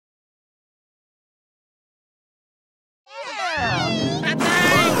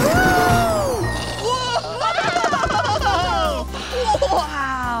Whoa!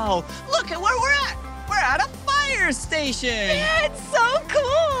 Wow! Look at where we're at. We're at a fire station. Yeah, it's so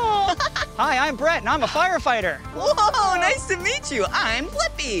cool. Hi, I'm Brett, and I'm a firefighter. Whoa, nice to meet you. I'm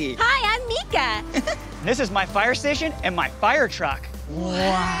Blippi. Hi, I'm Meekah. This is my fire station and my fire truck.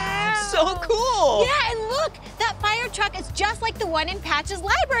 Wow, so cool. Yeah, and look, that fire truck is just like the one in Patch's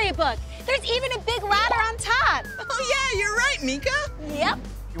library book. There's even a big ladder on top. Oh, yeah, you're right, Meekah. Yep.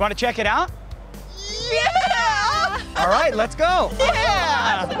 You want to check it out? Yeah! All right, let's go.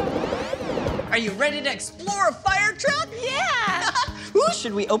 Yeah! Are you ready to explore a fire truck? Yeah. Ooh,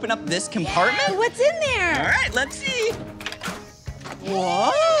 should we open up this compartment? What's in there? All right, let's see.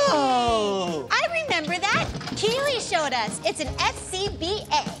 Whoa! I remember that. Keely showed us. It's an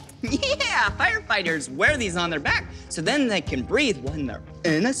SCBA. Yeah, firefighters wear these on their back so then they can breathe when they're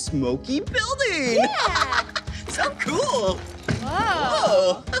in a smoky building. Yeah. So cool.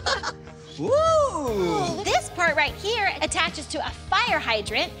 Whoa. Whoa. This part right here attaches to a fire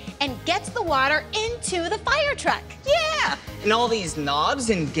hydrant and gets the water into the fire truck. Yeah, and all these knobs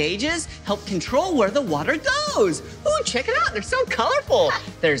and gauges help control where the water goes. Ooh, check it out, they're so colorful.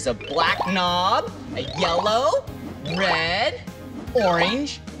 There's a black knob, a yellow, red,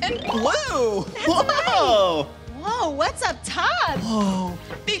 orange, and blue. Whoa. Whoa, what's up top? Whoa,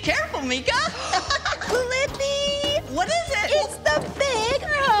 be careful, Meekah. Blippi! What is it? It's the big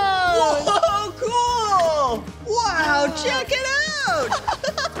hose! Whoa, cool! Wow, check it out!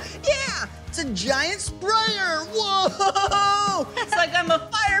 Yeah, it's a giant sprayer. Whoa! It's like I'm a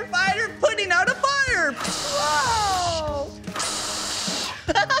firefighter putting out a fire. Whoa!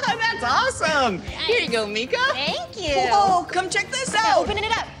 That's awesome! Here you go, Meekah. Thank you. Whoa, come check this Now out. opening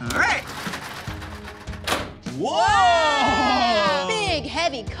it up. All right. Whoa! Big,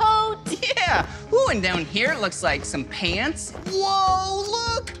 heavy coat. Yeah. Ooh, and down here it looks like some pants. Whoa,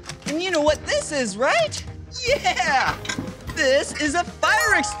 look! And you know what this is, right? Yeah! This is a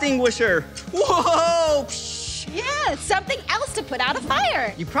fire extinguisher. Whoa! Psh. Yeah, something else to put out a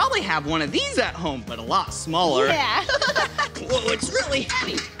fire. You probably have one of these at home, but a lot smaller. Yeah. Whoa, it's really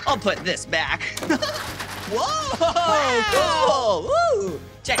heavy. I'll put this back. Whoa! Wow. Cool! Woo!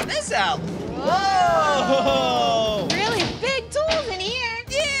 Check this out. Whoa! Really big tools in here.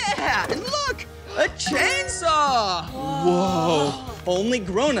 Yeah! And look! A chainsaw! Whoa! Only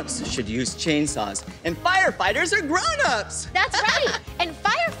grown-ups should use chainsaws, and firefighters are grown-ups! That's right. And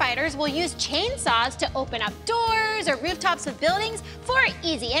firefighters will use chainsaws to open up doors or rooftops of buildings for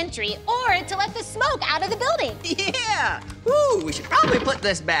easy entry or to let the smoke out of the building. Yeah! Woo! We should probably put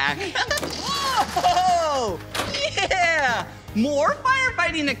this back. Whoa! Yeah! More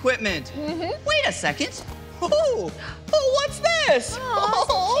firefighting equipment. Wait a second. Oh, what's this? Oh,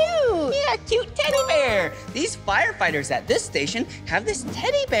 so cute. Yeah, cute teddy bear. These firefighters at this station have this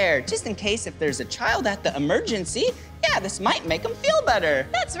teddy bear just in case if there's a child at the emergency. Yeah, this might make them feel better.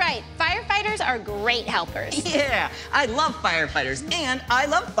 That's right. Firefighters are great helpers. Yeah, I love firefighters and I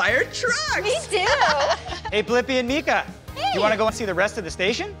love fire trucks. Me too. Hey, Blippi and Meekah. Hey. You want to go and see the rest of the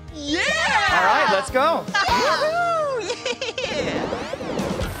station? Yeah! All right, let's go. Woohoo! Yeah!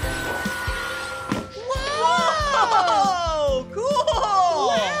 Whoa! Whoa! Cool!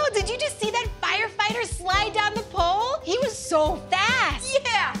 Wow, did you just see that firefighter slide down the pole? He was so fast.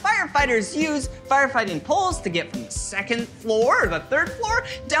 Yeah, firefighters use firefighting poles to get from the second floor or the third floor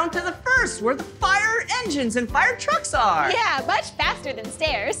down to the first where the fire engines and fire trucks are. Yeah, much faster than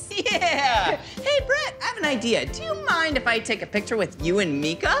stairs. Yeah. Hey, Brett, I have an idea. Do you mind if I take a picture with you and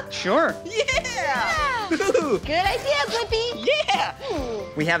Meekah? Sure. Yeah. Ooh. Good idea, Blippi. Yeah.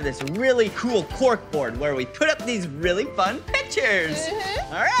 We have this really cool cork board where we put up these really fun pictures.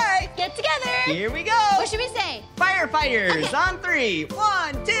 All right. Get together. Here we go. What should we say? Firefighters Okay. on 3.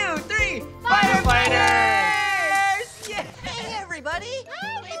 1, 2, 3. Firefighters! Yeah. Hey, everybody.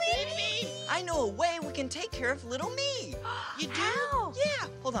 Hi, Blippi. I know a way we can take care of little me. You do? How? Yeah.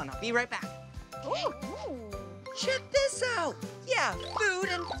 Hold on, I'll be right back. Ooh. Check this out. Yeah, food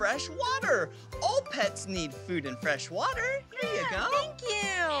and fresh water. All pets need food and fresh water. Here you go. Thank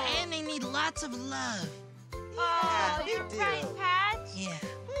you. And they need lots of love. Oh, they you're do. right, Patch. Yeah.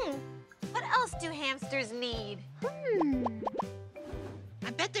 What else do hamsters need?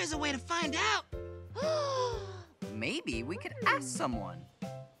 I bet there's a way to find out. Maybe we could ask someone.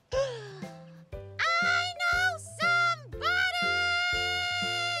 I know somebody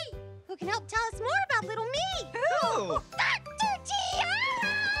who can help tell us more about little me. Who? Dr.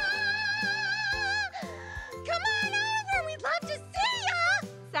 Tiara! Come on over, we'd love to see ya.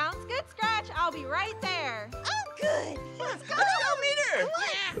 Sounds good, Scratch. I'll be right there. Oh, good. Let's go. Let's go meet her.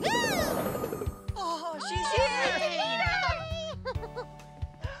 Come on. Oh, she's here. Hey.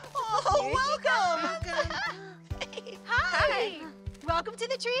 welcome to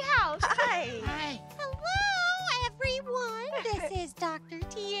the treehouse. Hi. Hi. Hello, everyone. This is Dr.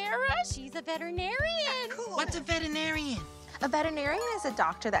 Tiara. She's a veterinarian. Cool. What's a veterinarian? A veterinarian is a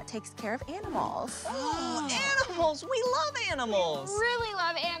doctor that takes care of animals. Oh, animals! We love animals! Really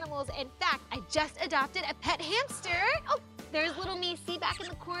love animals. In fact, I just adopted a pet hamster. Oh, there's little me. See back in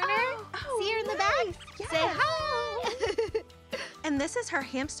the corner? See her in the back? Yes. Say hi. And this is her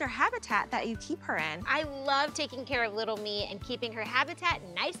hamster habitat that you keep her in. I love taking care of little me and keeping her habitat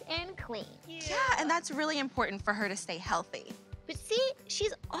nice and clean. Yeah, and that's really important for her to stay healthy. But see,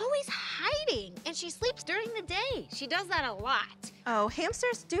 she's always hiding and she sleeps during the day. She does that a lot. Oh,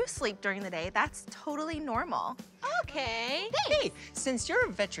 hamsters do sleep during the day. That's totally normal. Okay. Hey, since you're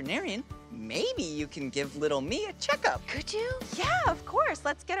a veterinarian, maybe you can give little me a checkup. Could you? Yeah, of course.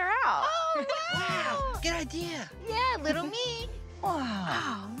 Let's get her out. Oh, Wow. Good idea. Yeah, little me. Wow.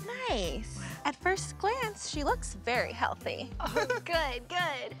 Oh, nice. At first glance, she looks very healthy. Oh, good,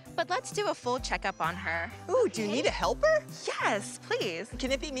 good. But let's do a full checkup on her. Ooh, do you need a helper? Yes, please.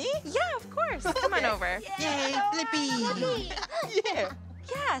 Can it be me? Yeah, of course. Come on over. Yay, Blippi. Yeah.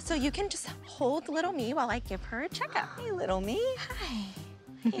 Yeah, so you can just hold little me while I give her a checkup. Hey, little me. Hi.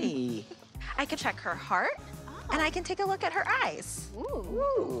 Hey. I can check her heart, and I can take a look at her eyes.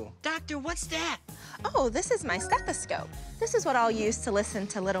 Ooh. Doctor, what's that? Oh, this is my stethoscope. This is what I'll use to listen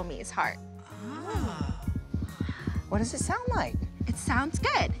to little me's heart. Oh. What does it sound like? It sounds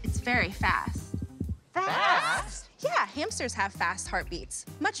good. It's very fast. Fast? Yeah, hamsters have fast heartbeats,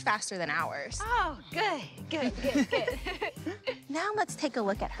 much faster than ours. Oh, good, good, good, good. Now let's take a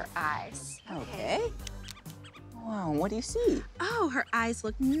look at her eyes. Okay. Wow, what do you see? Oh, her eyes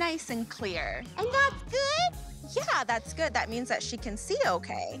look nice and clear. And that's good? Yeah, that's good. That means that she can see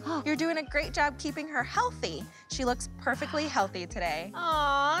okay. You're doing a great job keeping her healthy. She looks perfectly healthy today.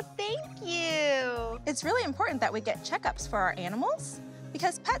 Aw, thank you. It's really important that we get checkups for our animals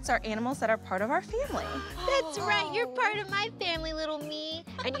because pets are animals that are part of our family. That's right, you're part of my family, little me.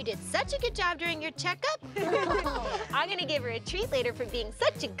 And you did such a good job during your checkup. I'm gonna give her a treat later for being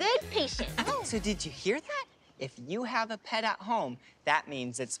such a good patient. So did you hear that? If you have a pet at home, that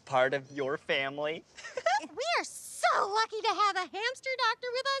means it's part of your family. We are so lucky to have a hamster doctor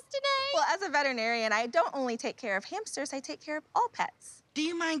with us today. Well, as a veterinarian, I don't only take care of hamsters, I take care of all pets. Do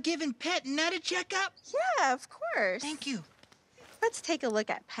you mind giving Pet Nut a checkup? Yeah, of course. Thank you. Let's take a look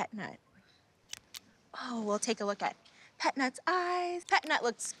at Pet Nut. Oh, we'll take a look at Pet Nut's eyes. Pet Nut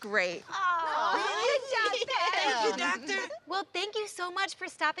looks great. Oh, good job, Pet. Thank you, Doctor. Well, thank you so much for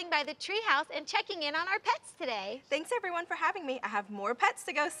stopping by the treehouse and checking in on our pets today. Thanks, everyone, for having me. I have more pets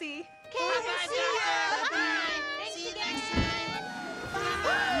to go see. Bye-bye, Doctor. Bye. See you next time.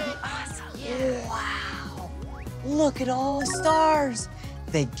 Awesome. Wow. Look at all the stars.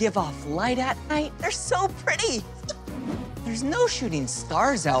 They give off light at night. They're so pretty. There's no shooting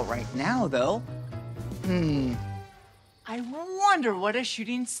stars out right now, though. I wonder what a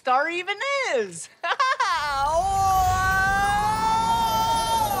shooting star even is.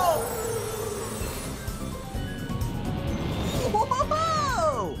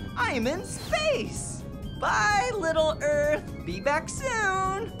 Whoa! I'm in space. Bye, little Earth. Be back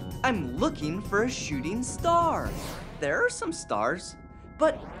soon. I'm looking for a shooting star. There are some stars,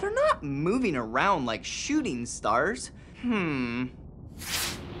 but they're not moving around like shooting stars.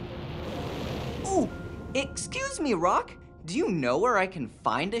 Oh, excuse me, Rock. Do you know where I can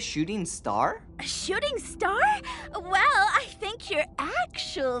find a shooting star? A shooting star? Well, I think you're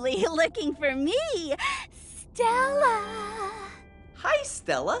actually looking for me, Stella. Hi,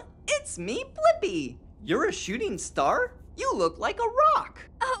 Stella. It's me, Blippi. You're a shooting star? You look like a rock.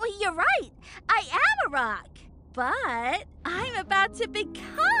 Oh, you're right. I am a rock. But I'm about to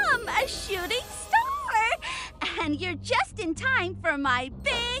become a shooting star. And you're just in time for my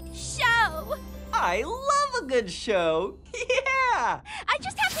big show. I love a good show. Yeah. I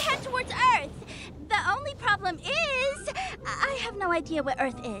just have to head towards Earth. The only problem is, I have no idea what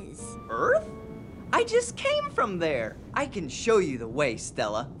Earth is. Earth? I just came from there. I can show you the way,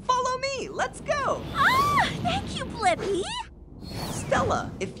 Stella. Follow me. Let's go. Ah, thank you, Blippi.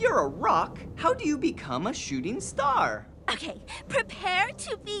 Stella, if you're a rock, how do you become a shooting star? Okay, prepare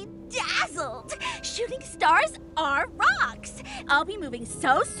to be dazzled. Shooting stars are rocks. I'll be moving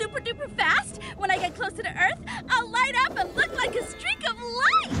so super duper fast. When I get closer to Earth, I'll light up and look like a streak of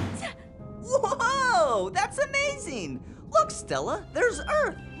light. Whoa, that's amazing. Look, Stella, there's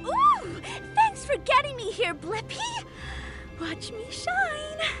Earth. Ooh, thanks for getting me here, Blippi. Watch me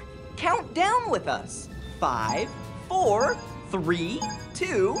shine. Count down with us. 5, 4, 3,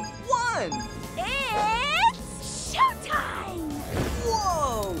 2, 1. It's showtime.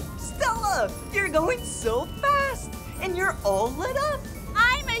 Whoa, Stella, you're going so fast, and you're all lit up.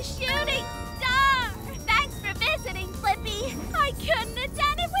 a shooting star! Thanks for visiting, Blippi. I couldn't have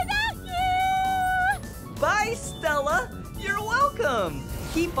done it without you! Bye, Stella. You're welcome.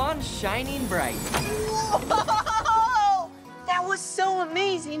 Keep on shining bright. Whoa! That was so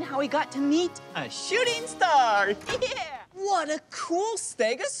amazing how we got to meet a shooting star. Yeah! What a cool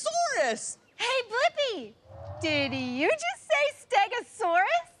stegosaurus! Hey, Blippi! Did you just say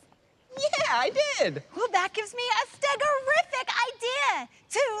stegosaurus? Yeah, I did. Well, that gives me a stegorific idea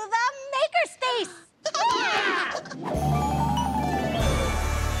to the makerspace.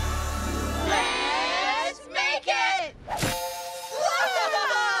 Let's make it!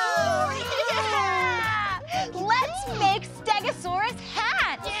 Whoa! Yeah! Let's make stegosaurus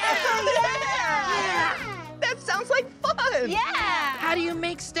hats. Yeah! That sounds like fun. Yeah! How do you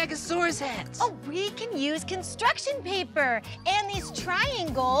make stegosaurus hats? Oh, we can use construction paper and these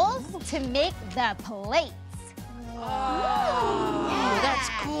triangles to make the plates. Oh, that's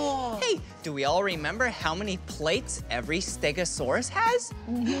cool. Hey, do we all remember how many plates every stegosaurus has?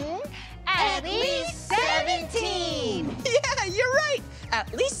 At least 17. Yeah, you're right.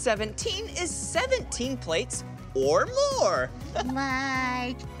 At least 17 is 17 plates or more.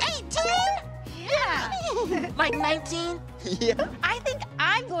 Like 18? Yeah. Like 19? Yeah. I think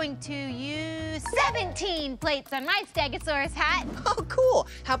I'm going to use 17 plates on my stegosaurus hat. Oh, cool.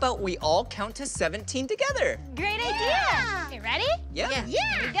 How about we all count to 17 together? Great idea. Okay, ready? Yeah.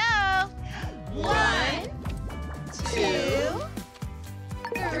 Here we go. 1, 2,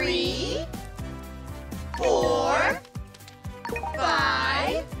 3, 4,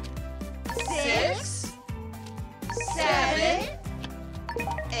 5, 6, 7,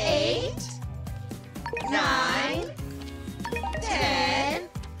 8, 9, 10,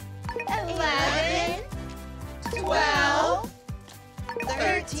 11, 12,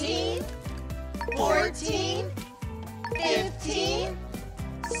 13, 14, 15,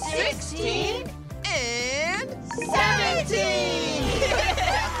 16, And 17!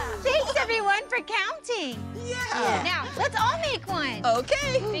 Thanks, everyone, for counting. yeah. Now, let's all make one.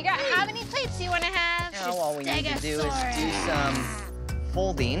 Okay. Figure out how many plates you want to have. Now all we need to do is do some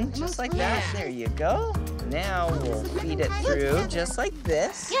folding, just like that. There you go. Now we'll feed it through just like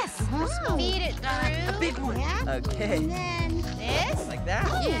this. Yes. Feed it through. A big one. Yeah. Okay. And then this. Like that.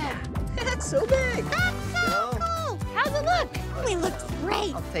 Yeah. That's so big. That's so cool. How's it look? It looks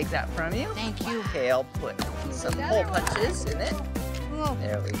great. I'll take that from you. Thank you. Okay, I'll put some hole punches in it.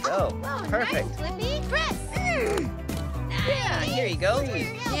 There we go. Oh, Perfect. nice, Blippi. Press. Yeah, here you go.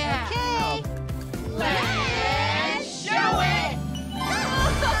 Yeah. Okay. Let's show it.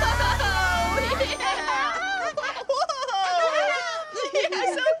 Whoa!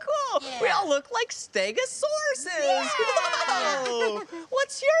 Yeah, so cool. We all look like stegosauruses. Whoa!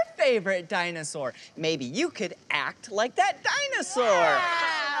 What's your favorite dinosaur? Maybe you could act like that dinosaur.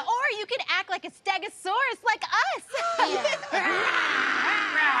 Or you could act like a stegosaurus like us.